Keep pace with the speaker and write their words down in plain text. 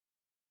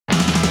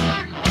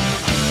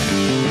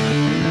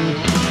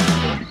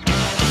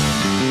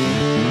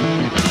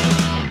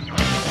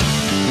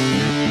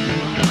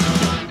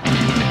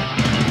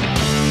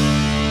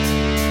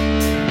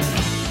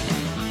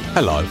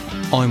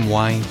I'm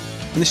Wayne,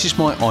 and this is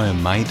my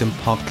Iron Maiden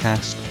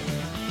podcast,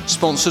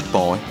 sponsored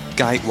by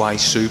Gateway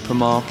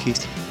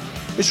Supermarket.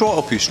 It's right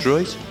up your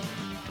street.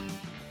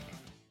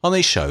 On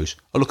these shows,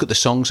 I look at the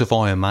songs of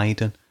Iron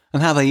Maiden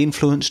and how they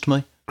influenced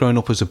me growing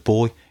up as a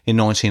boy in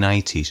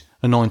 1980s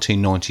and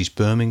 1990s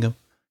Birmingham.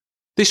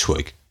 This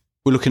week,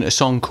 we're looking at a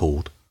song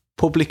called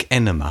Public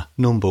Enema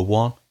No.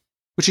 1,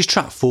 which is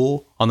track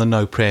 4 on the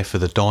No Prayer for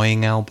the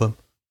Dying album.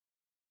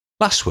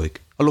 Last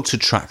week, I looked at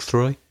track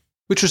 3,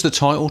 which was the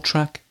title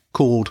track,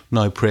 called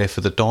No Prayer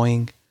for the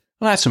Dying,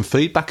 and I had some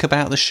feedback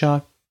about the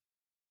show.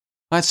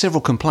 I had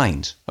several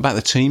complaints about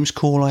the team's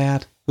call I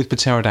had with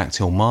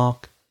Pterodactyl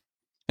Mark,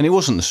 and it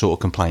wasn't the sort of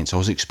complaints I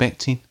was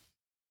expecting.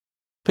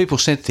 People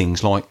said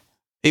things like,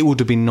 it would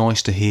have been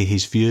nice to hear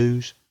his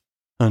views,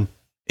 and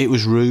it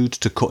was rude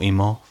to cut him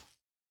off.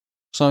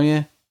 So yeah,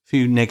 a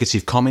few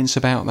negative comments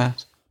about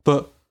that,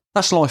 but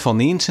that's life on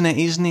the internet,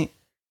 isn't it?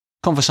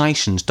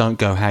 Conversations don't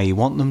go how you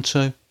want them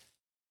to.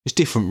 There's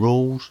different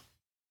rules.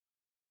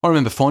 I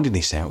remember finding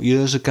this out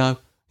years ago,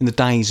 in the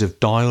days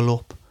of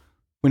dial-up,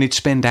 when he'd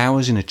spend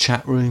hours in a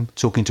chat room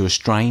talking to a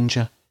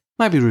stranger,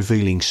 maybe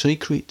revealing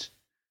secrets.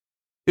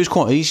 It was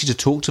quite easy to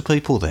talk to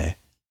people there.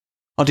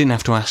 I didn't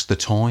have to ask the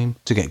time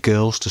to get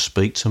girls to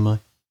speak to me.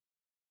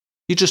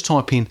 You just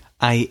type in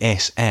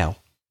ASL,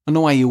 and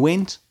away you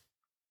went.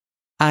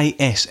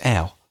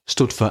 ASL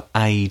stood for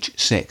age,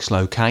 sex,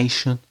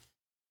 location.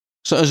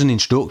 So as an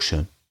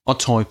introduction, I'd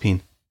type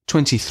in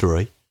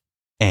 23,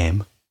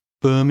 M,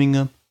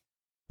 Birmingham,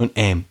 and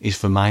M is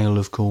for male,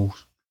 of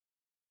course.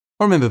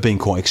 I remember being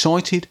quite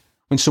excited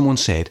when someone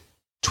said,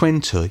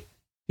 20,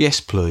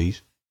 yes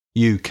please,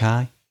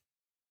 UK.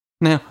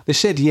 Now, they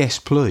said yes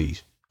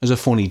please as a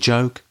funny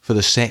joke for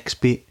the sex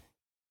bit,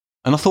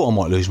 and I thought I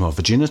might lose my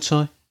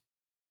virginity.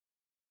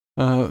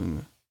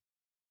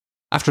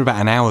 After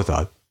about an hour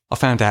though, I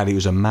found out it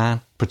was a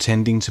man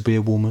pretending to be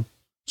a woman,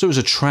 so it was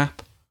a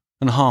trap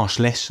and a harsh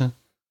lesson.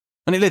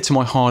 And it led to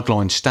my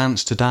hardline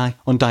stance today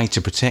on data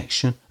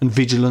protection and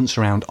vigilance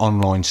around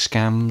online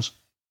scams.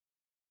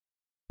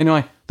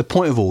 Anyway, the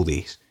point of all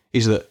this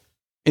is that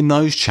in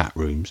those chat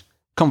rooms,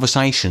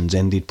 conversations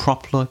ended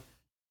properly.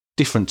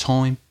 Different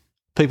time.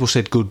 People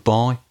said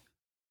goodbye,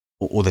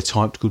 or they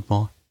typed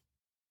goodbye.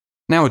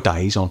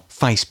 Nowadays, on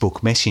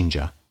Facebook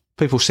Messenger,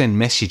 people send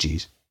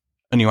messages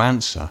and you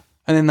answer,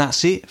 and then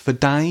that's it for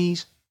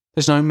days.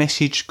 There's no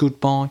message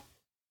goodbye.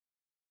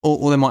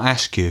 Or they might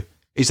ask you,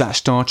 is that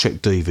Star Trek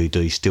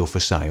DVD still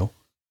for sale?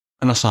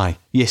 And I say,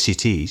 yes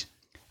it is.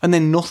 And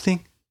then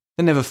nothing.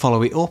 They never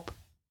follow it up.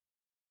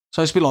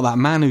 So it's a bit like that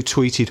man who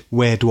tweeted,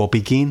 where do I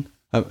begin?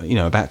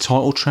 About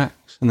title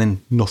tracks, and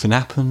then nothing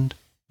happened.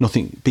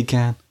 Nothing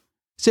began.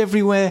 It's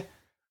everywhere.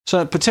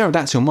 So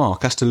Pterodactyl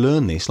Mark has to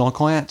learn this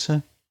like I had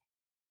to.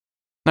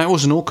 Now it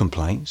wasn't all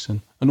complaints,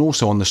 and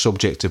also on the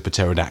subject of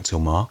Pterodactyl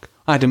Mark,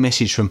 I had a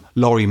message from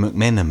Laurie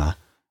McMenema,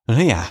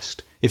 and he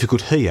asked if he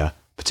could hear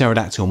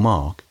Pterodactyl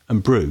Mark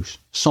and Bruce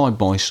side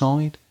by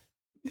side.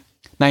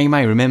 Now you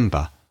may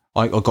remember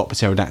I got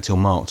Pterodactyl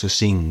Mark to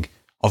sing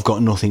I've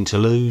Got Nothing to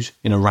Lose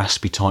in a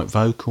raspy type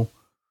vocal.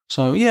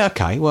 So yeah,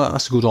 okay, well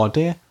that's a good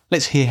idea.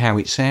 Let's hear how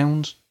it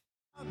sounds.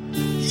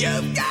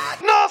 You've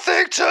got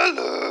nothing to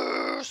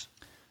lose.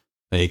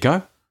 There you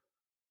go.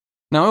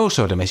 Now I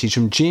also had a message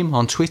from Jim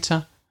on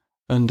Twitter,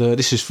 and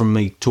this is from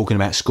me talking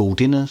about school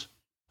dinners,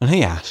 and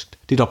he asked,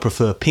 did I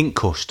prefer pink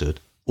custard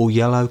or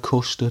yellow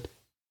custard?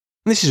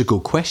 And this is a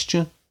good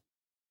question.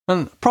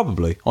 And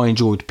probably I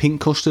enjoyed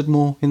pink custard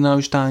more in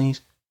those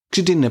days,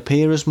 because it didn't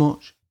appear as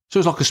much, so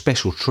it was like a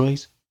special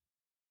treat.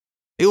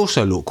 It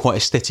also looked quite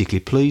aesthetically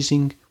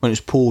pleasing when it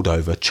was poured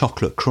over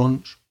chocolate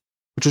crunch,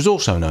 which was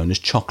also known as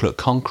chocolate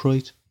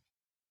concrete.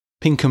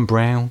 Pink and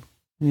brown,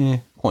 yeah,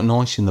 quite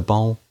nice in the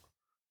bowl.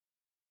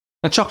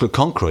 Now chocolate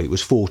concrete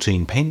was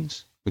 14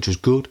 pence, which was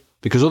good,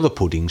 because other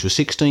puddings were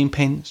 16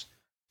 pence,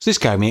 so this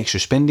gave me extra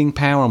spending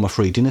power on my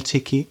free dinner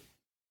ticket.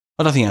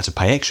 I don't think I had to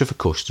pay extra for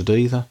custard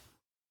either,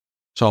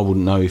 so I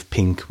wouldn't know if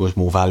pink was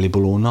more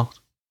valuable or not.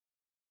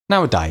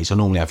 Nowadays I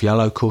normally have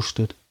yellow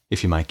custard,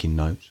 if you're making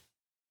notes.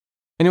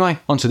 Anyway,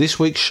 on to this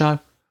week's show,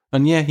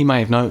 and yeah, you may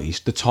have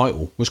noticed the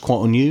title was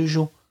quite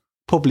unusual,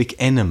 Public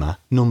Enema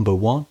No.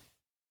 1.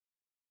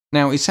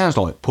 Now it sounds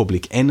like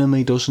Public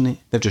Enemy, doesn't it?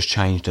 They've just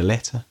changed a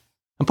letter.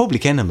 And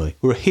Public Enemy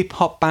were a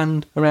hip-hop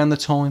band around the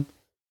time.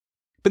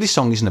 But this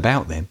song isn't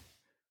about them.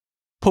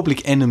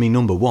 Public Enemy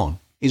No. 1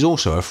 is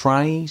also a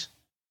phrase.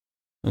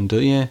 And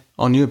yeah,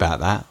 I knew about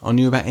that. I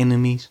knew about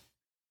enemies.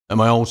 At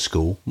my old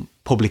school,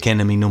 Public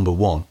Enemy No.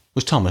 1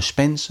 was Thomas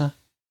Spencer.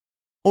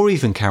 Or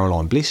even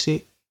Caroline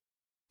Blissett.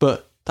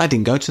 But they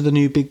didn't go to the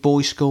new big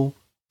boy school,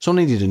 so I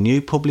needed a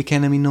new Public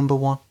Enemy No.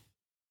 1.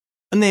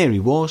 And there he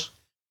was.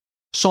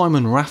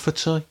 Simon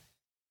Rafferty.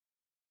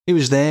 He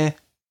was there,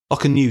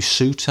 like a new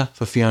suitor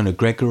for Fiona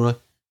Gregory,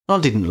 and I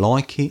didn't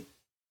like it.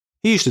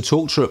 He used to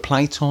talk to her at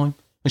playtime,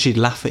 and she'd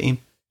laugh at him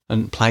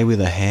and play with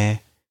her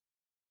hair.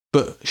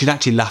 But she'd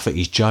actually laugh at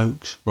his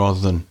jokes rather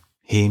than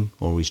him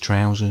or his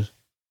trousers.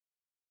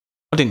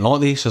 I didn't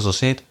like this, as I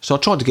said, so I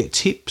tried to get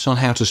tips on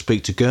how to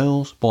speak to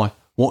girls by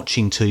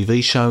watching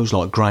TV shows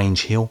like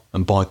Grange Hill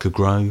and Biker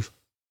Grove,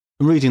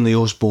 and reading the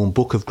Osborne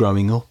book of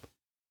growing up.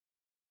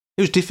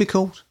 It was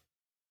difficult.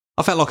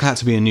 I felt like I had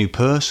to be a new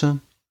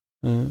person,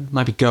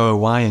 maybe go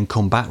away and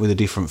come back with a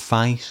different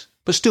face,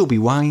 but still be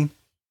Wayne.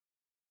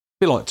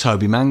 A bit like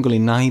Toby Mangle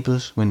in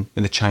Neighbours when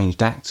they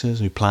changed actors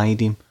who played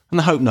him, and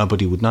they hoped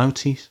nobody would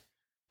notice.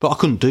 But I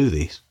couldn't do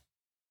this.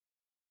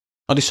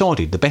 I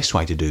decided the best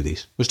way to do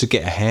this was to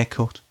get a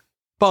haircut.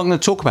 But I'm going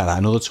to talk about that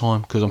another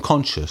time because I'm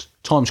conscious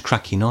time's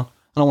cracking on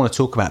and I want to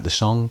talk about the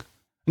song.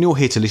 And you're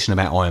here to listen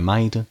about Iron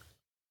Maiden,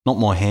 not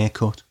my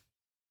haircut.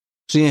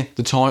 So yeah,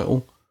 the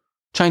title,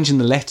 changing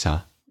the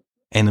letter,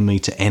 enemy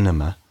to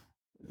enema,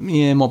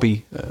 yeah, might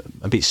be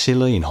a bit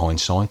silly in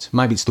hindsight.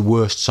 Maybe it's the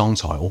worst song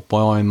title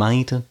by Iron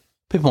Maiden.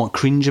 People might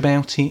cringe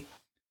about it.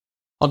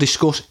 I'll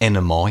discuss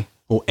enemy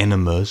or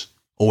enemas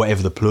or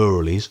whatever the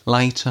plural is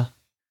later.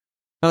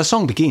 Now the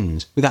song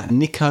begins with that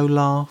Nico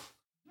laugh.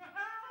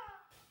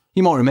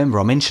 You might remember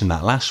I mentioned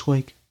that last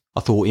week. I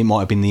thought it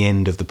might have been the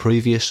end of the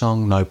previous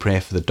song, No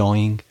Prayer for the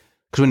Dying,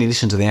 because when you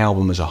listen to the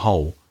album as a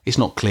whole, it's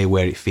not clear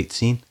where it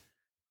fits in.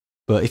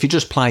 But if you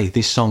just play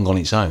this song on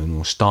its own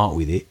or start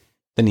with it,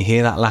 then you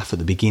hear that laugh at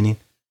the beginning.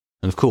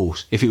 And of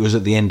course, if it was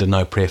at the end of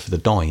No Prayer for the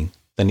Dying,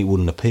 then it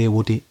wouldn't appear,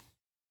 would it?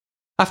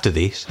 After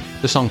this,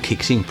 the song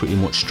kicks in pretty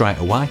much straight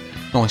away.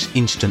 Nice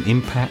instant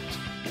impact.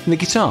 And the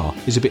guitar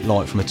is a bit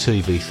like from a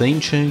TV theme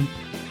tune.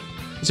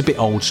 It's a bit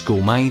old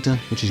school Maiden,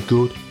 which is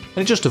good, and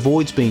it just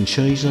avoids being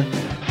cheesy.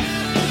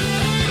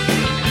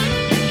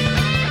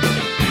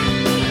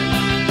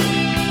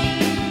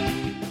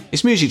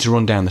 It's music to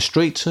run down the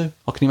street to.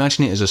 I can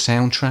imagine it as a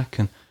soundtrack,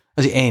 and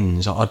as it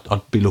ends,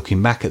 I'd be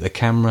looking back at the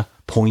camera,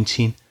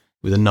 pointing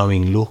with a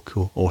knowing look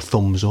or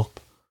thumbs up.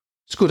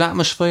 It's good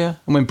atmosphere,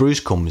 and when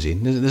Bruce comes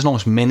in, there's a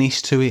nice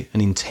menace to it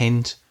and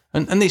intent,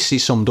 and this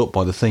is summed up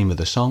by the theme of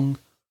the song.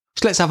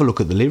 So let's have a look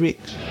at the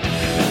lyrics.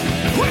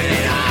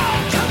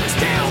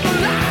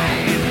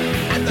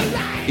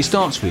 It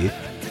starts with,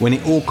 when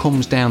it all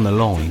comes down the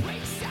line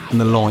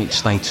and the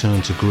lights they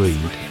turn to greed.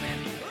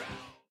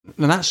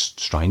 Now that's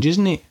strange,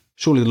 isn't it?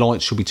 Surely the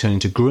lights should be turning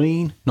to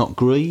green, not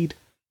greed.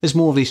 There's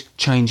more of these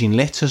changing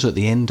letters at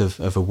the end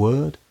of a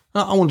word.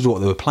 I wondered what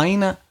they were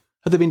playing at.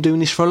 Had they been doing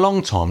this for a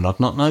long time and I'd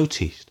not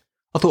noticed?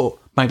 I thought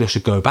maybe I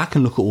should go back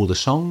and look at all the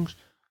songs,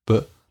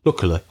 but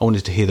luckily I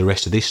wanted to hear the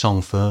rest of this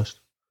song first.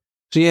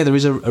 So yeah, there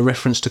is a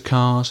reference to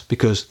cars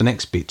because the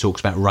next bit talks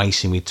about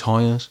racing with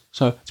tyres.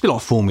 So it's a bit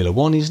like Formula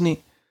 1, isn't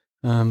it?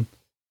 So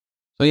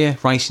yeah,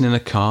 racing in a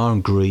car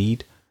and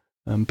greed.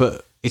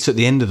 But it's at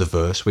the end of the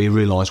verse where you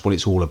realise what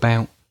it's all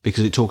about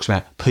because it talks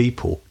about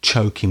people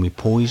choking with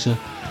poison.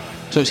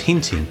 So it's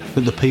hinting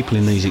that the people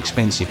in these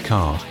expensive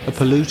cars are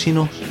polluting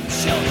us.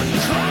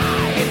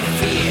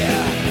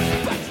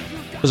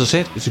 As I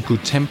said, it's a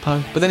good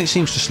tempo, but then it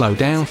seems to slow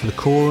down for the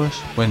chorus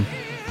when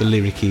the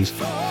lyric is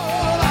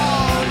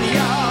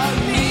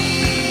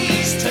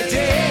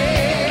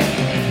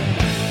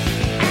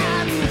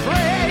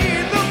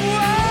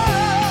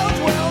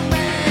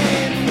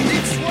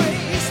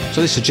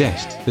so this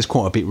suggests there's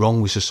quite a bit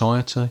wrong with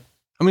society,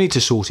 and we need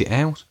to sort it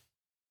out.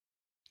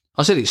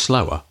 I said it's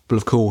slower, but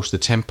of course the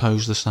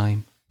tempo's the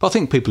same. But I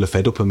think people are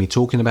fed up of me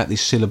talking about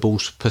this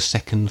syllables per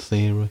second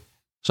theory,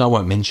 so I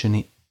won't mention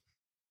it.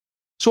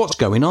 So what's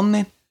going on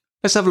then?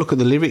 Let's have a look at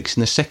the lyrics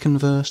in the second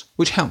verse,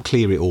 which help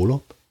clear it all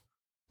up.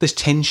 There's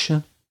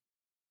tension.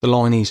 The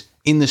line is,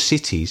 in the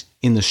cities,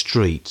 in the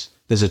streets,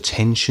 there's a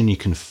tension you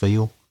can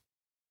feel.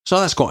 So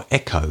that's got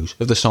echoes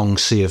of the song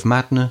Sea of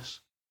Madness,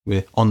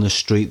 where on the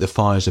street the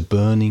fires are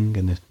burning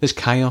and there's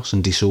chaos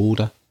and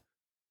disorder.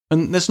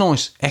 And there's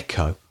nice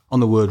echo on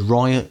the word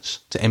riots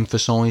to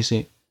emphasise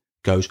it. It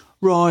goes,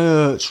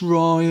 riots,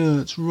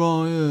 riots,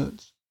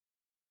 riots.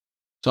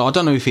 So I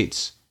don't know if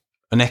it's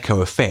an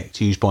echo effect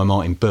used by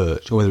Martin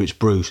Birch or whether it's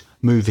Bruce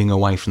moving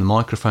away from the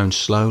microphone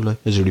slowly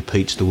as he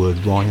repeats the word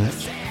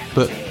riots.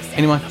 But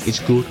anyway, it's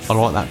good. I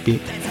like that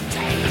bit.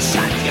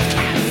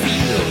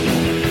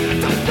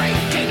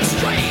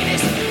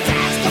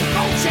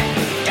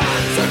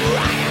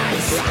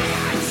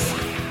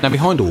 Now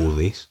behind all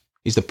this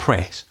is the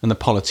press and the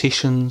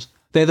politicians.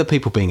 They're the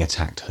people being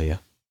attacked here.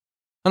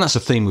 And that's a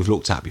theme we've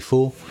looked at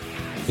before.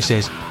 It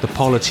says, the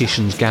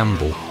politicians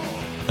gamble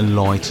and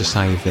lie to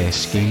save their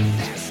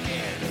skins.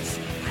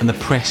 And the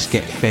press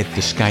get fed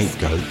the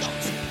scapegoat,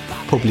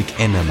 public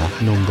enema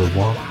number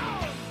one.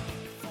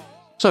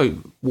 So,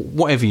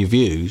 whatever your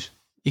views,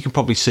 you can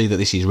probably see that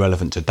this is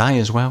relevant today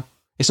as well.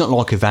 It's not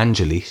like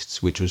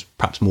Evangelists, which was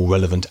perhaps more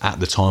relevant at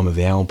the time of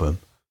the album.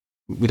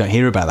 We don't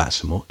hear about that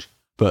so much.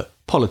 But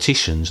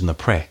politicians and the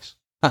press,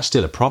 that's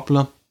still a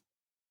problem.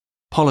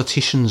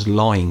 Politicians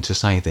lying to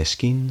save their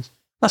skins.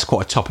 That's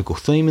quite a topical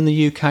theme in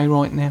the UK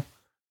right now.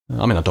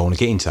 I mean, I don't want to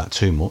get into that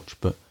too much,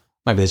 but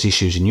maybe there's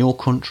issues in your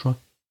country.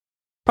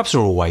 Perhaps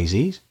there always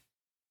is.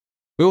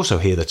 We also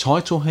hear the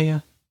title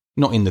here,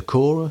 not in the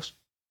chorus.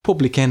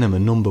 Public enema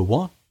number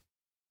one.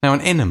 Now,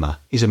 an enema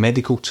is a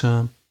medical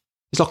term.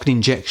 It's like an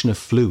injection of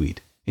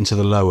fluid into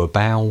the lower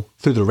bowel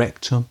through the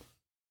rectum.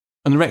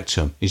 And the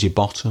rectum is your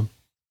bottom.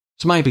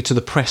 So maybe to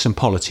the press and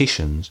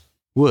politicians,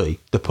 We,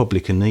 the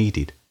public, are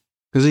needed.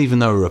 Because even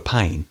though we're a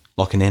pain,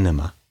 like an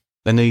enema,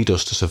 they need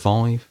us to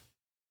survive.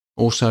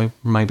 Also,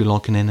 maybe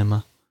like an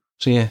enema.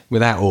 So yeah,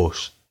 without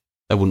us,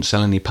 they wouldn't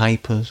sell any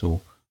papers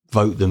or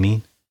vote them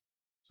in.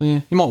 So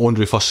yeah, you might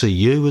wonder if I see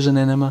you as an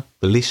enema,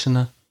 the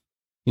listener.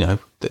 You know,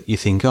 that you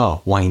think,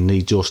 oh, Wayne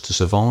needs us to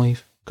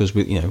survive. Because,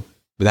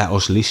 without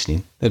us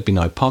listening, there'd be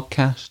no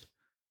podcast.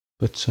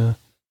 But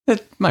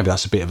maybe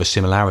that's a bit of a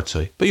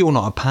similarity. But you're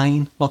not a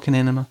pain, like an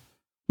enema.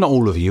 Not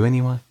all of you,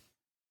 anyway.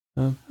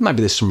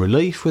 Maybe there's some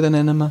relief with an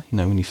enema,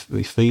 when you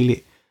feel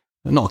it.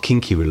 Not a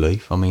kinky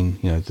relief, I mean,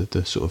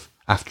 the sort of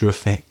after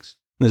effects.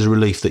 There's a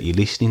relief that you're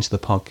listening to the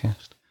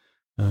podcast.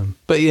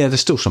 But yeah,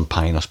 there's still some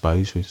pain, I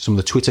suppose, with some of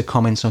the Twitter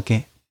comments I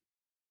get.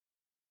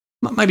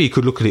 Maybe you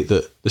could look at it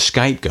that the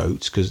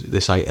scapegoats, because they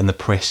say, and the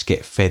press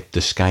get fed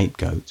the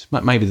scapegoats.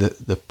 Maybe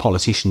the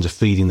politicians are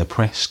feeding the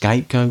press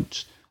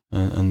scapegoats,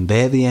 and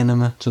they're the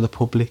enema to the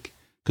public.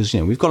 Because,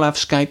 we've got to have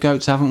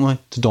scapegoats, haven't we,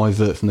 to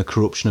divert from the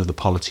corruption of the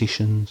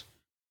politicians.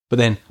 But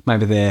then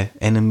maybe they're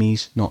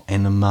enemies, not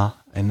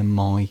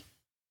enemy.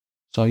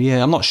 So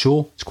yeah, I'm not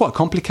sure. It's quite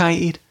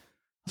complicated.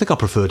 I think I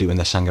preferred it when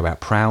they sang about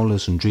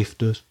prowlers and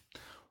drifters.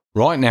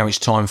 Right, now it's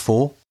time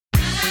for...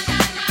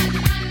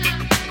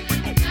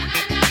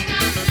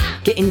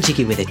 Getting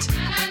jiggy with it.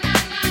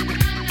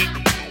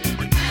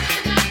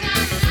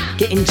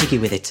 Getting jiggy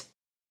with it.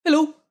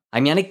 Hello,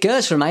 I'm Yannick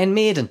Gers from Iron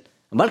Maiden,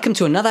 and welcome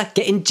to another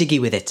Getting Jiggy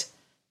with it.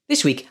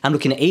 This week, I'm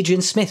looking at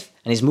Adrian Smith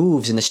and his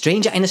moves in the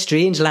Stranger in a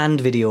Strange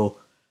Land video.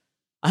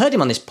 I heard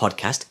him on this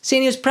podcast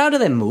saying he was proud of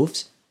them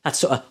moves. That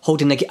sort of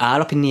holding the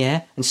guitar up in the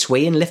air and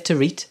swaying left to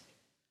right.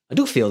 I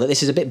do feel that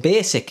this is a bit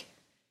basic.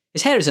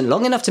 His hair isn't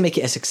long enough to make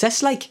it a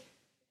success like.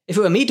 If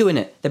it were me doing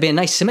it, there'd be a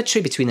nice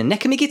symmetry between the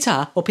neck of my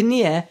guitar up in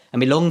the air and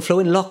my long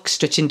flowing locks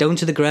stretching down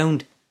to the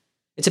ground.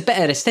 It's a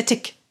better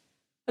aesthetic.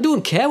 I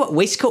don't care what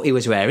waistcoat he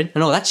was wearing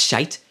and all that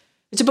shite.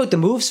 It's about the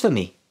moves for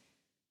me.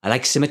 I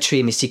like symmetry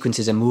in my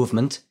sequences and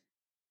movement.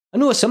 I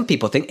know some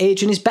people think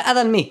Adrian is better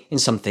than me in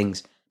some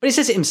things, but he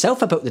says it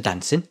himself about the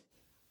dancing.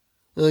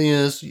 Oh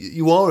yes,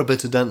 you are a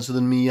better dancer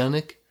than me,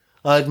 Yannick.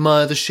 I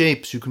admire the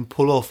shapes you can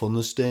pull off on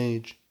the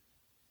stage.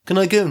 Can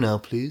I go now,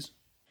 please?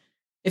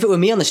 If it were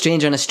me on the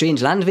Stranger in a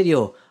Strange Land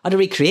video, I'd have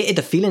recreated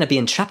the feeling of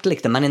being trapped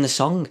like the man in the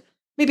song.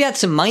 Maybe add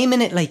some mime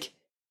in it, like.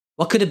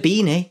 What could have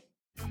been, eh?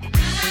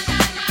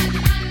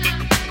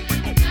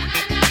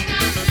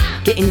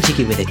 Getting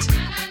jiggy with it.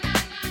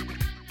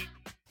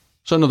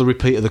 So another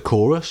repeat of the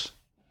chorus,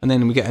 and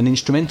then we get an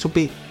instrumental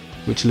bit,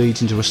 which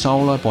leads into a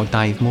solo by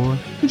Dave Murray,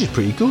 which is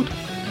pretty good.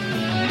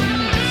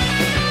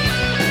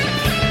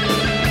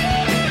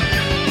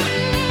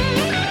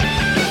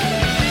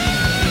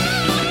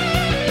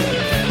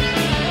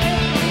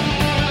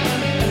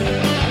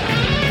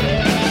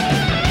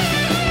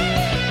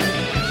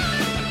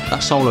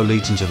 That solo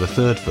leads into the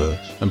third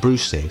verse, and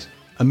Bruce says,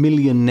 1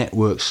 million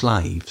network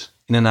slaves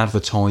in an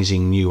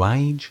advertising new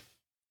age.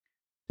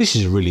 This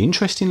is a really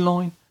interesting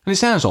line, and it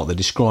sounds like they're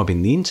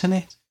describing the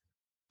internet,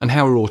 and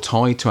how we're all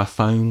tied to our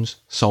phones,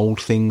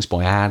 sold things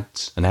by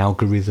ads and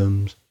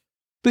algorithms.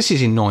 This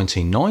is in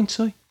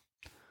 1990.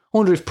 I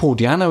wonder if Paul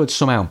Di'Anno had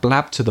somehow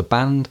blabbed to the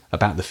band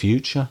about the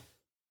future.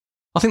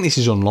 I think this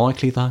is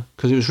unlikely though,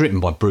 because it was written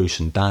by Bruce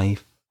and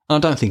Dave, and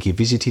I don't think he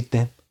visited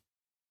them.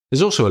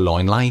 There's also a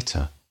line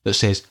later that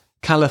says,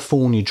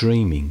 California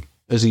dreaming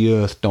as the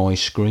earth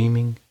dies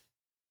screaming.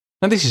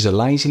 Now this is a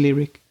lazy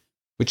lyric,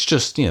 which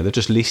they've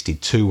just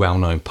listed two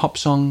well-known pop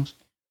songs.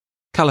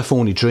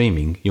 California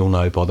Dreaming, you'll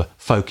know by the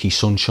folky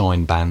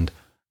sunshine band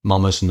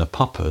Mamas and the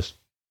Poppers.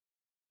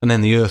 And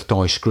then The Earth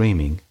Dies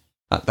Screaming,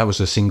 that was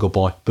a single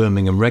by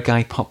Birmingham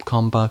reggae pop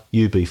combo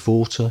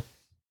UB40.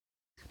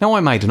 Now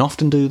I Maiden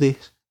often do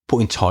this,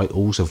 putting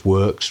titles of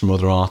works from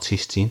other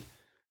artists in,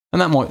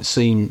 and that might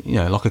seem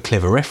like a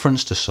clever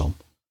reference to some.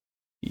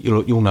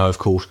 You'll know, of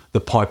course, The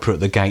Piper at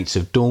the Gates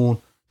of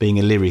Dawn being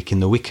a lyric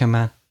in The Wicker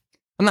Man,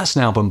 and that's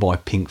an album by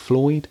Pink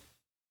Floyd.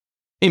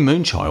 In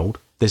Moonchild,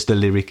 there's the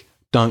lyric,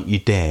 Don't You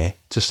Dare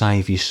to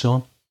Save Your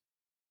Son.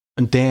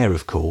 And Dare,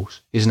 of course,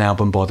 is an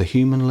album by the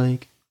Human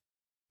League.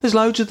 There's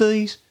loads of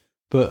these,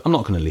 but I'm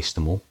not going to list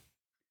them all.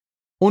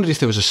 I wondered if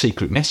there was a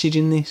secret message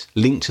in this,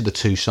 linked to the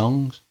two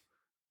songs.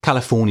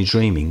 California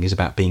Dreaming is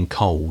about being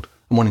cold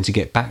and wanting to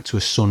get back to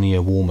a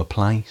sunnier, warmer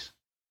place.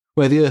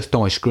 Where The Earth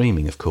Dies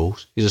Screaming, of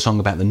course, is a song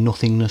about the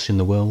nothingness in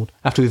the world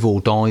after we've all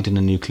died in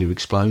a nuclear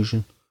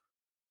explosion.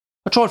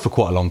 I tried for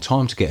quite a long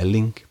time to get a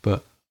link,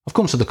 but I've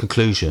come to the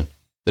conclusion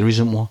there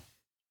isn't one.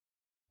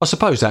 I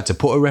suppose they had to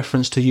put a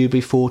reference to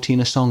UB40 in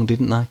a song,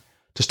 didn't they?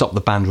 To stop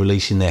the band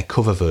releasing their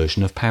cover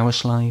version of Power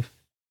Slave.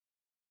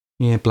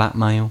 Yeah,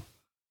 blackmail.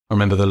 I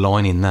remember the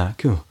line in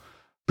that.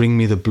 Bring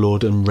me the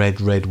blood and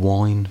red, red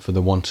wine for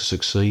the one to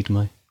succeed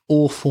me.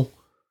 Awful.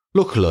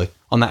 Luckily,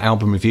 on that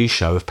album review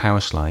show of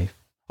Power Slave,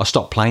 I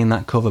stopped playing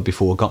that cover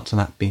before I got to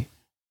that bit,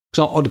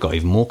 because I'd have got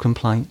even more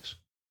complaints.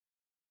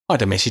 I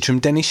had a message from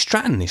Dennis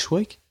Stratton this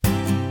week.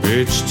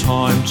 It's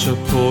time to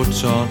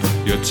put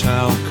on your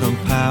talcum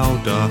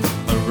powder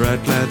and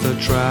red leather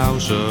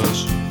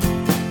trousers.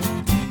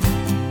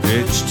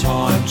 It's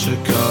time to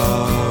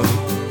go.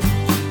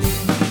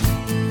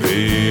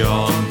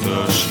 beyond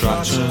the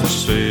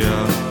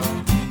stratosphere.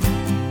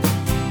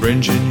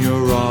 Fringe in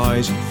your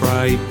eyes,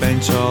 frayed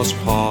Bentos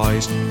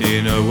pies,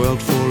 in a world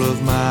full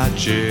of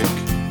magic.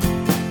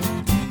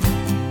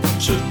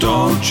 So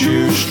don't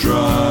you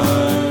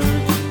stray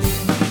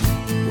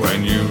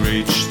when you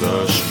reach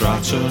the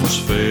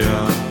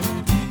stratosphere.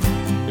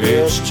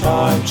 It's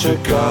time to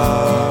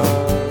go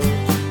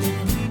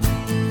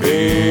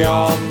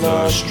beyond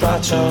the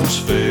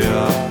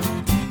stratosphere.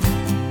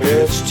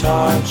 It's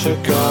time to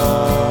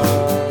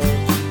go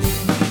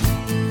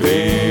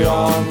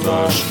beyond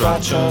the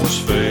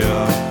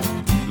stratosphere.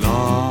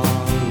 La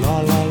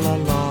la la la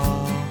la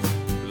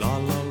la la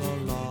la la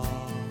la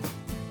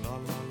la.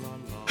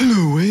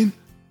 Hello, Wayne.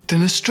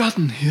 Dennis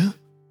Stratton here.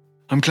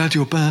 I'm glad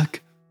you're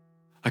back.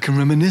 I can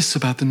reminisce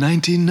about the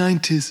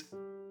 1990s.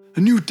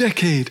 A new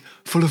decade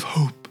full of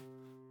hope.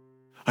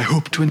 I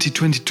hope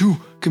 2022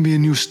 can be a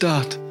new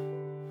start.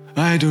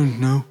 I don't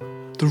know.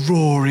 The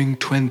roaring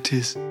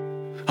 20s.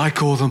 I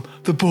call them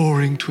the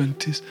boring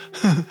 20s.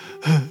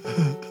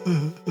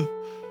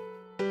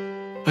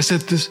 I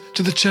said this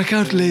to the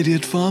checkout lady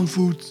at Farm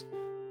Foods.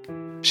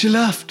 She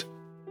laughed,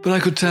 but I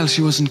could tell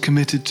she wasn't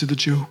committed to the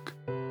joke.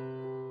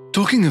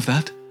 Talking of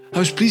that, I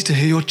was pleased to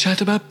hear your chat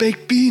about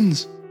baked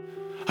beans.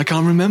 I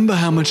can't remember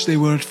how much they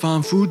were at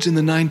Farm Foods in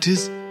the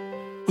 90s,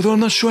 although I'm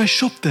not sure I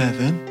shopped there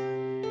then.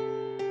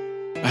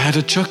 I had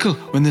a chuckle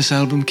when this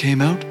album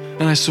came out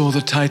and I saw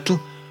the title,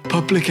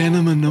 Public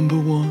Enema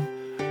 #1.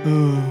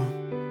 Oh.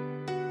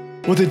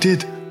 What they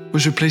did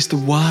was replace the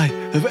Y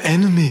of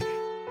enemy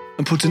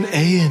and put an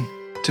A in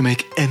to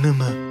make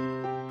enema.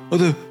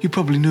 Although you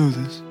probably know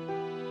this.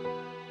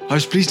 I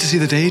was pleased to see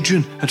that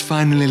Adrian had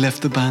finally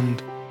left the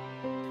band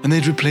and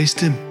they'd replaced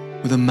him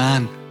with a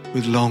man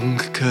with long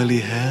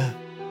curly hair.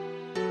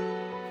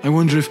 I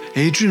wonder if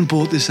Adrian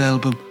bought this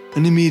album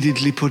and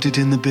immediately put it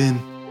in the bin.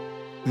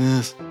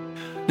 Yes.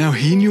 Now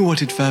he knew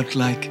what it felt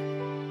like.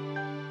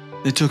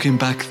 They took him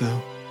back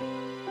though.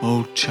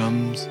 Old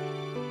chums.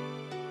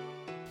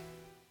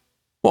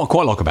 What I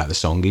quite like about the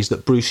song is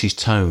that Bruce's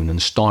tone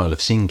and style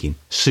of singing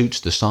suits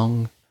the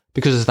song,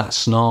 because there's that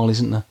snarl,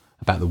 isn't there,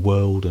 about the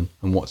world and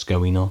what's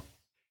going on.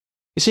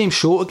 It seems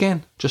short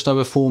again, just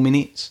over 4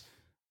 minutes,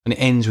 and it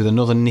ends with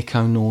another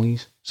Nico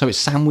noise, so it's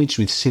sandwiched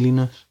with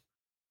silliness.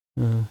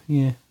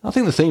 Yeah, I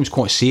think the theme's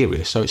quite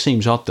serious, so it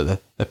seems odd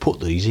that they put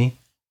these in.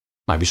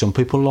 Maybe some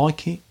people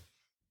like it.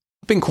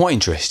 I've been quite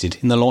interested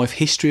in the life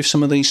history of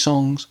some of these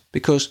songs,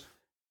 because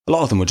a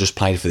lot of them were just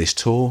played for this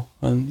tour,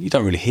 and you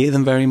don't really hear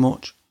them very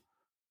much.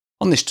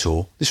 On this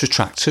tour, this was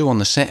track 2 on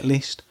the set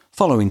list,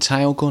 following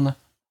Tail Gunner,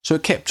 so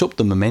it kept up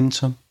the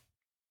momentum.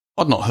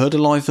 I'd not heard a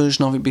live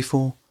version of it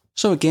before,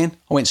 so again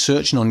I went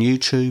searching on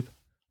YouTube,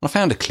 and I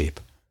found a clip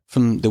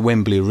from the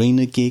Wembley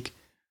Arena gig.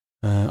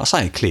 I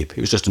say a clip, it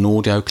was just an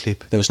audio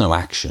clip, there was no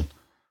action.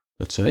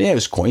 But yeah, it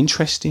was quite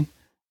interesting.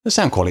 The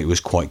sound quality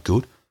was quite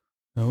good,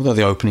 although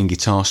the opening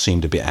guitar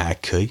seemed a bit out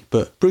of key,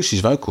 but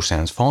Bruce's vocal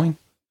sounds fine.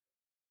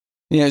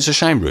 Yeah, it's a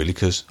shame really,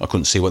 because I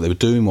couldn't see what they were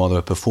doing while they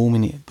were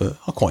performing it, but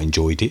I quite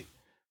enjoyed it.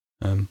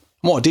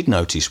 What I did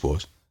notice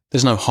was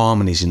there's no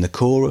harmonies in the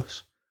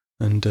chorus,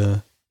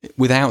 and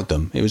without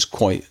them it was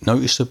quite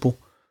noticeable.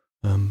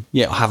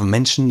 Yeah, I haven't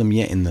mentioned them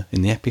yet in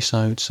the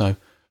episode, so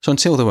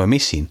until they were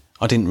missing,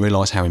 I didn't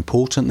realise how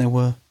important they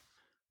were.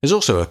 There's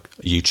also a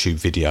YouTube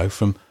video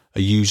from a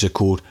user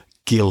called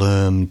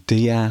Guilherme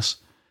Diaz.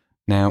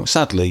 Now,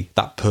 sadly,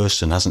 that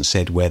person hasn't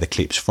said where the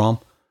clip's from,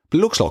 but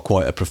it looks like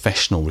quite a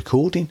professional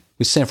recording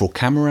with several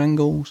camera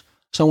angles,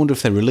 so I wonder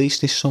if they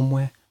released this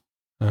somewhere.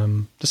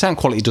 The sound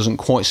quality doesn't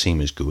quite seem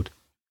as good,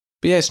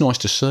 but yeah, it's nice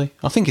to see.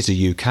 I think it's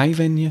a UK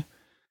venue.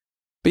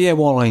 But yeah,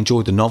 while I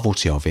enjoyed the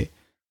novelty of it,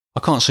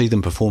 I can't see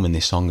them performing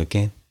this song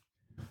again.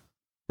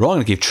 Right, I'm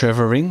going to give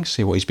Trevor a ring,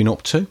 see what he's been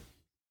up to.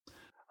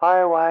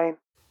 Hi, Wayne.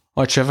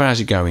 Hi Trevor, how's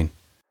it going?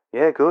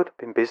 Yeah, good.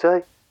 Been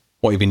busy.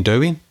 What have you been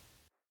doing?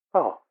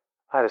 Oh,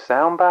 I had a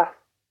sound bath.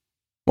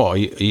 What, are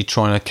you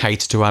trying to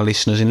cater to our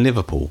listeners in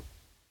Liverpool?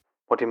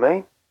 What do you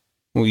mean?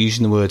 Well,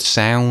 using the word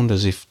sound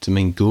as if to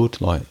mean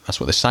good, like that's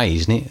what they say,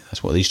 isn't it?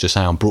 That's what they used to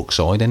say on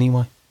Brookside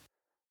anyway.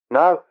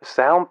 No, a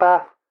sound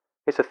bath.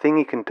 It's a thing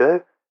you can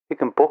do. You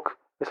can book.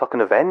 It's like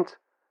an event.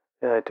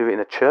 Do it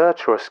in a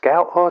church or a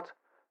scout hut,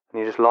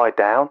 and you just lie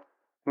down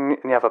and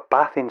you have a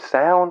bath in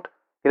sound.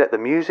 You let the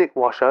music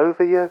wash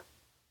over you.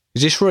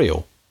 Is this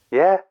real?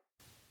 Yeah.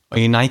 Are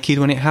you naked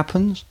when it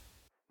happens?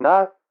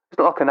 No, it's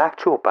not like an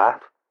actual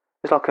bath.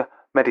 It's like a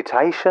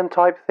meditation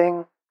type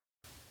thing.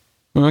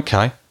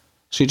 Okay.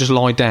 So you just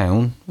lie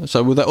down.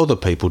 So were there other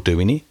people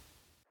doing it?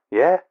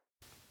 Yeah.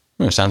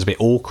 Well, it sounds a bit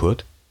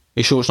awkward. Are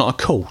you sure it's not a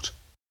cult?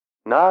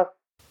 No.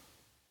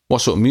 What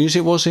sort of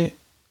music was it?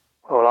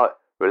 Well, like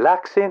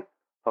relaxing,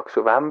 like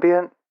sort of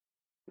ambient,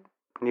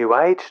 new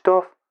age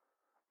stuff.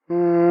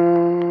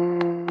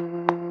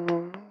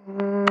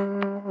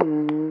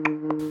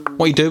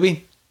 What are you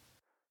doing?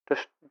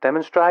 Just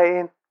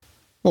demonstrating.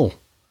 Oh,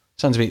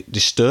 sounds a bit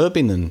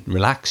disturbing and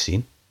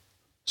relaxing.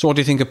 So what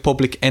do you think of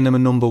Public Enema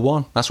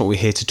 #1? That's what we're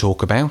here to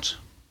talk about.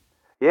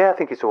 Yeah, I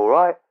think it's all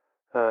right.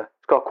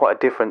 It's got quite a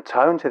different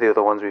tone to the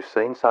other ones we've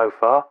seen so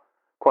far.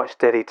 Quite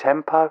steady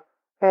tempo.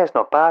 Yeah, it's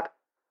not bad,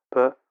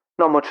 but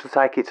not much to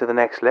take it to the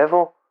next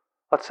level.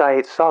 I'd say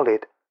it's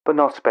solid, but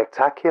not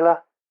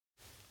spectacular.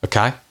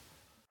 Okay.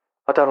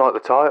 I don't like the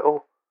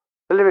title.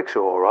 The lyrics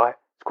are alright.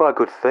 It's quite a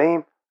good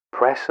theme.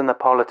 Press and the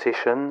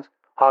politicians.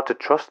 Hard to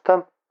trust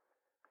them.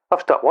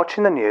 I've stopped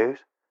watching the news,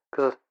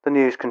 because the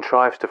news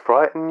contrives to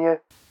frighten you.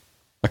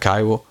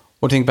 Okay, well,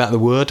 what do you think about the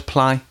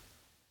wordplay?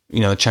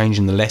 You know,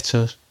 changing the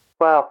letters.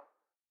 Well,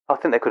 I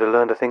think they could have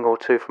learned a thing or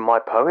two from my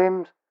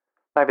poems.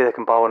 Maybe they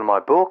can buy one of my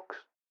books.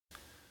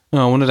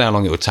 Oh, I wondered how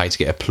long it would take to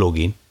get a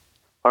plug-in.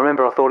 I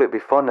remember I thought it'd be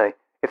funny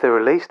if they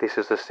released this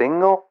as a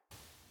single.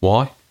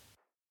 Why?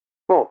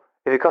 Well,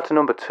 if it got to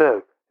number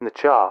 2 in the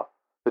chart,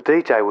 the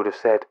DJ would have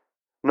said,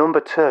 number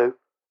 2,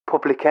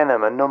 Public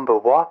Enemy number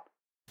 1.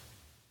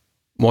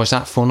 Why is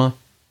that funny?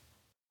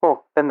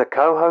 Well, then the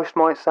co-host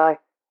might say,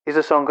 is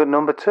the song at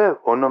number 2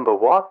 or number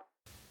 1?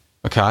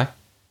 Okay.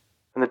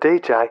 And the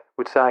DJ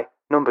would say,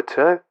 number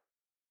 2. And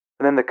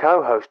then the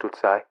co-host would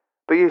say,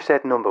 but you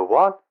said number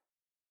 1.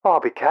 Oh, it'll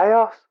be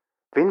chaos.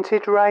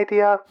 Vintage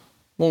radio.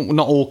 Well,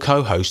 not all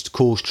co-hosts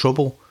cause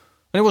trouble.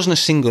 And it wasn't a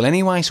single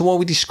anyway, so why are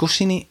we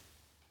discussing it?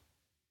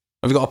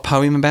 Have you got a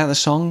poem about the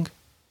song?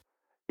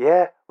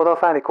 Yeah, well, I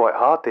found it quite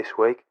hard this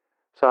week.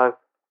 So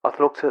I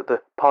looked at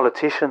the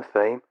politician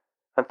theme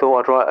and thought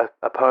I'd write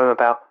a poem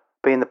about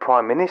being the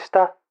Prime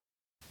Minister.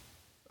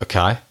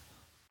 Okay.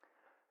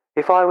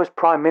 If I was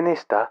Prime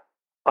Minister,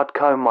 I'd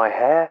comb my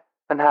hair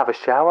and have a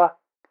shower,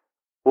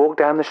 walk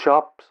down the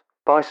shops,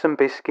 buy some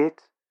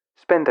biscuits,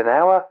 spend an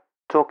hour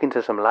talking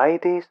to some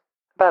ladies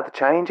about the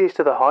changes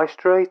to the high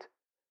street.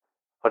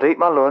 I'd eat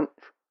my lunch,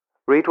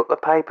 read what the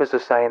papers are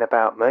saying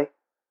about me,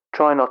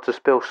 try not to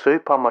spill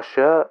soup on my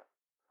shirt.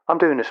 I'm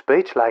doing a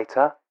speech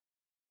later.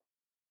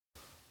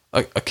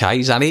 Okay,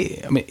 is that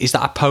it? I mean, is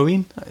that a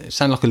poem? It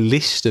sounds like a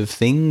list of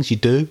things you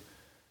do,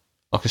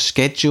 like a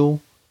schedule.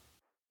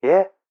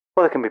 Yeah,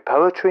 well, there can be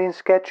poetry in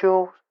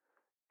schedules,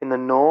 in the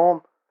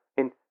norm,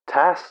 in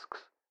tasks.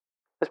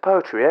 There's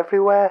poetry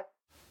everywhere.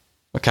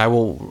 Okay,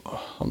 well,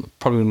 I'm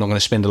probably not going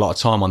to spend a lot of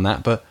time on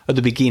that, but at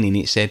the beginning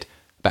it said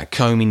about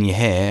combing your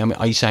hair. I mean,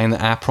 are you saying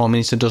that our Prime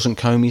Minister doesn't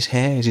comb his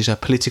hair? Is this a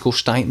political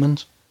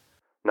statement?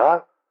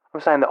 No,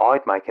 I'm saying that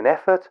I'd make an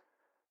effort.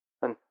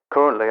 And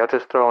currently I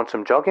just throw on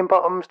some jogging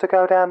bottoms to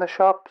go down the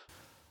shops.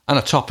 And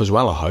a top as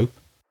well, I hope.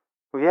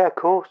 Well, yeah, of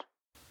course.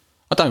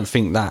 I don't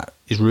think that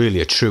is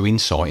really a true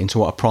insight into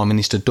what a Prime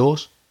Minister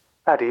does.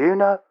 How do you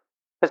know?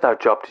 There's no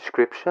job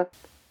description.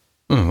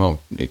 Well,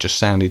 it just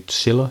sounded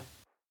silly.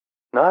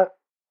 No,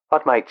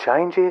 I'd make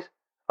changes.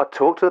 I'd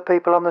talk to the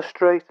people on the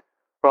street,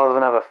 rather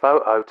than have a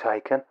photo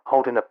taken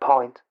holding a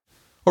pint.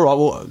 All right,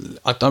 well,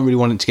 I don't really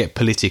want it to get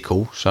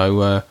political,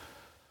 so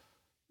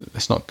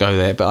let's not go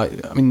there.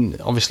 But, I mean,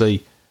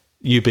 obviously,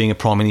 you being a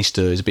Prime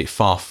Minister is a bit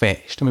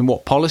far-fetched. I mean,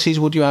 what policies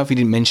would you have? You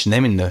didn't mention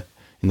them in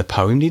the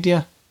poem, did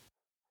you?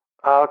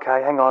 Oh,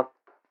 okay, hang on.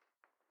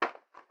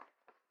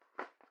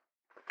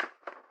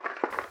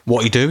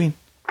 What are you doing?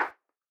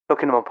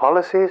 Looking at my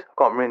policies, I've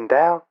got them written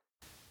down.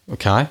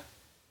 Okay.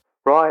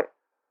 Right,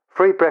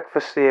 free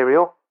breakfast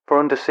cereal for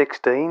under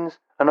 16s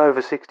and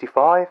over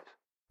 65s.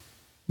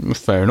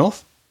 Fair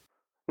enough.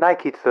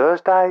 Naked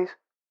Thursdays.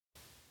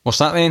 What's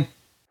that then?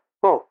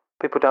 Well,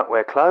 people don't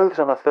wear clothes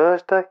on a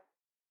Thursday.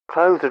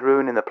 Clothes are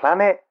ruining the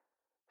planet.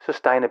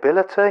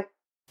 Sustainability.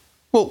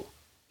 Well,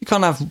 you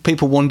can't have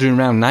people wandering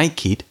around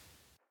naked.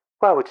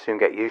 Well, we'd soon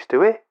get used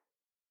to it.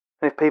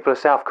 And if people are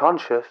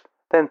self-conscious,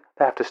 then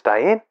they have to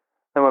stay in.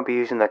 They won't be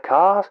using their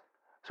cars,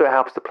 so it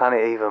helps the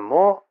planet even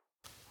more.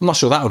 I'm not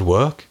sure that would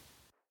work.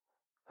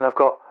 And I've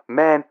got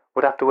men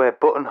would have to wear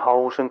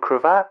buttonholes and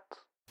cravats.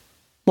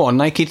 What, on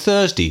Naked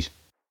Thursdays?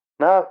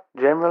 No,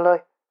 generally.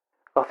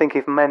 I think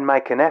if men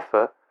make an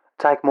effort,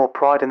 take more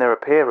pride in their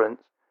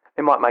appearance,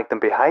 it might make them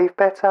behave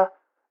better,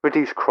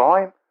 reduce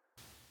crime,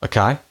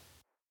 Okay.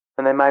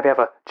 and then maybe have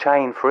a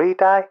chain-free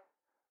day,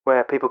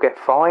 where people get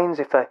fines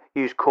if they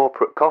use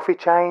corporate coffee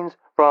chains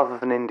rather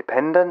than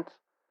independents.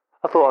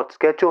 I thought I'd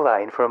schedule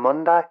that in for a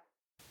Monday.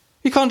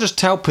 You can't just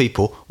tell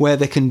people where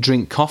they can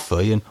drink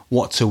coffee and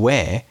what to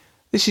wear.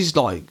 This is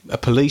like a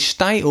police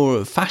state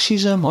or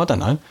fascism, I don't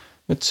know.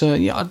 But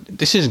yeah,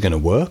 this isn't going to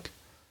work.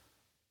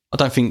 I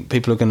don't think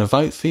people are going to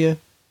vote for you.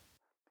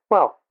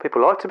 Well,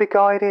 people like to be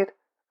guided,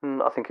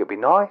 and I think it'd be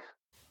nice.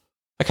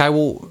 Okay,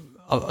 well,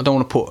 I don't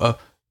want to put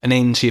an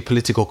end to your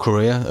political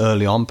career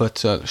early on, but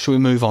shall we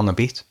move on a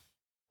bit?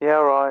 Yeah,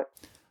 all right.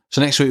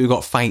 So next week we've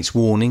got Fate's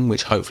Warning,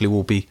 which hopefully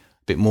will be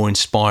a bit more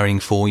inspiring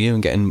for you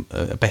and getting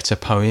a better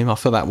poem. I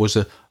feel that was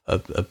a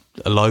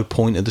low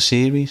point of the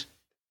series.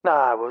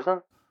 No, it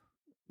wasn't.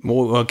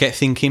 Well, I get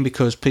thinking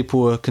because people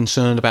were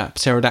concerned about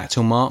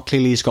Pterodactyl Mark.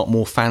 Clearly he's got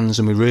more fans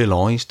than we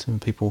realised,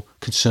 and people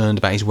concerned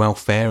about his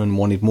welfare and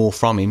wanted more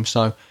from him.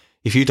 So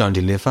if you don't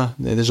deliver,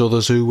 there's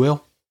others who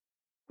will.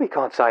 We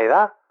can't say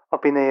that.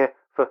 I've been here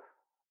for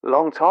a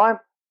long time.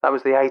 That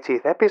was the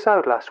 80th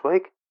episode last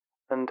week.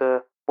 And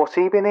what's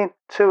he been in?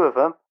 2 of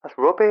them. That's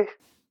rubbish.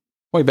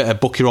 Well, you better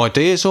book your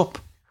ideas up.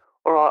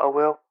 All right, I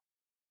will.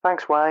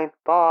 Thanks, Wayne.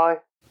 Bye.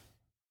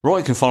 Right,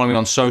 you can follow me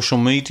on social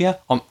media.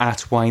 I'm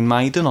at Wayne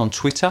Maiden on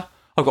Twitter.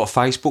 I've got a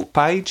Facebook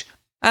page,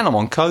 and I'm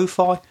on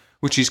Ko-Fi,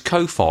 which is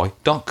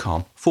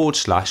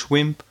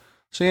ko-fi.com/wimp.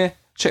 So yeah,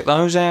 check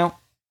those out.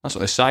 That's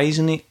what they say,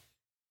 isn't it?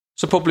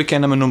 So Public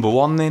Enemy number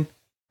 1 then.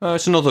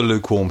 It's another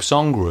lukewarm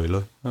song,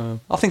 really.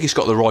 I think it's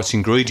got the right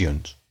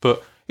ingredients,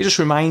 but it just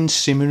remains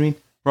simmering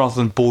rather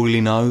than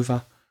boiling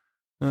over.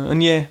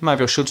 And yeah,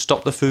 maybe I should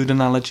stop the food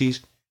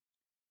analogies.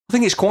 I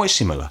think it's quite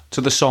similar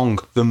to the song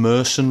The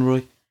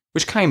Mercenary,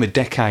 which came a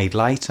decade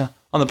later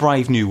on the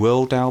Brave New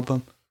World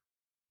album.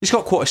 It's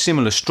got quite a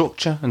similar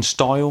structure and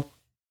style.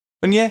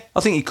 And yeah, I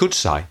think you could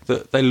say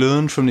that they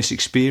learned from this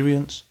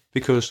experience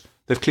because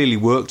they've clearly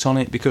worked on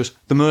it, because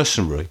The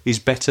Mercenary is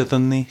better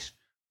than this.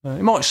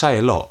 It might say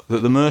a lot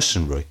that The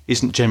Mercenary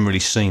isn't generally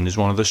seen as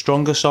one of the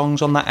stronger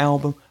songs on that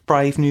album,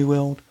 Brave New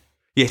World,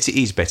 yet it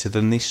is better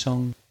than this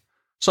song.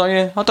 So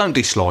yeah, I don't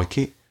dislike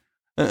it.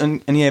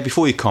 And yeah,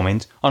 before you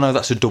comment, I know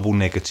that's a double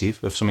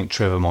negative of something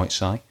Trevor might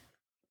say.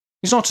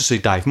 It's nice to see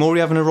Dave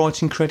Murray having a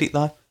writing credit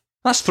though.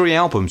 That's 3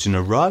 albums in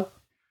a row.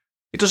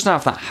 It doesn't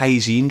have that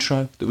hazy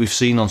intro that we've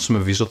seen on some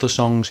of his other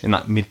songs in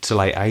that mid to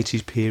late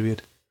 80s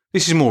period.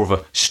 This is more of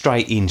a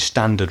straight-in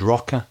standard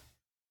rocker.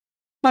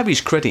 Maybe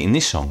he's crediting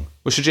this song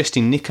was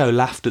suggesting Nico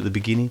laughed at the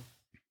beginning.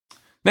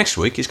 Next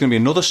week it's going to be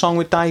another song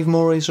with Dave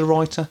Murray as a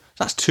writer.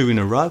 That's 2 in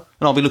a row,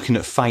 and I'll be looking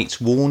at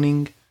Fate's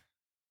Warning.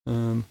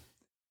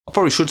 I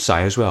probably should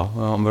say as well,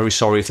 I'm very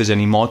sorry if there's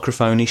any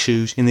microphone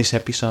issues in this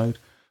episode.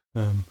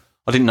 I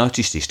didn't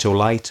notice this till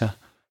later,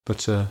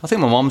 but I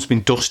think my mum's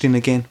been dusting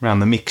again around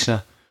the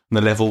mixer and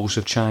the levels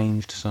have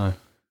changed, so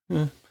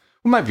yeah.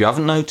 Well, maybe you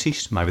haven't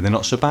noticed, maybe they're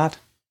not so bad.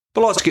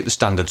 But I like to keep the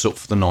standards up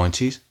for the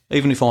 90s,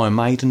 even if Iron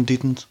Maiden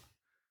didn't.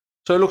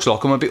 So it looks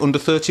like I'm a bit under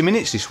 30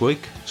 minutes this week,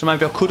 so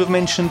maybe I could have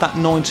mentioned that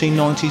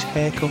 1990s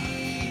haircut.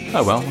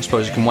 Oh well, I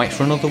suppose you can wait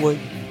for another week.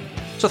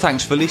 So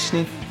thanks for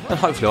listening, and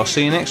hopefully I'll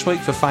see you next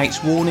week for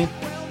Fate's Warning.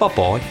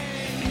 Bye-bye.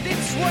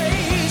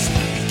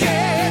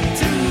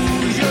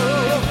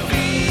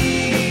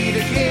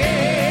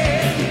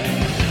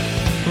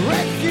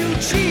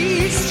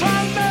 Refugees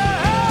trying to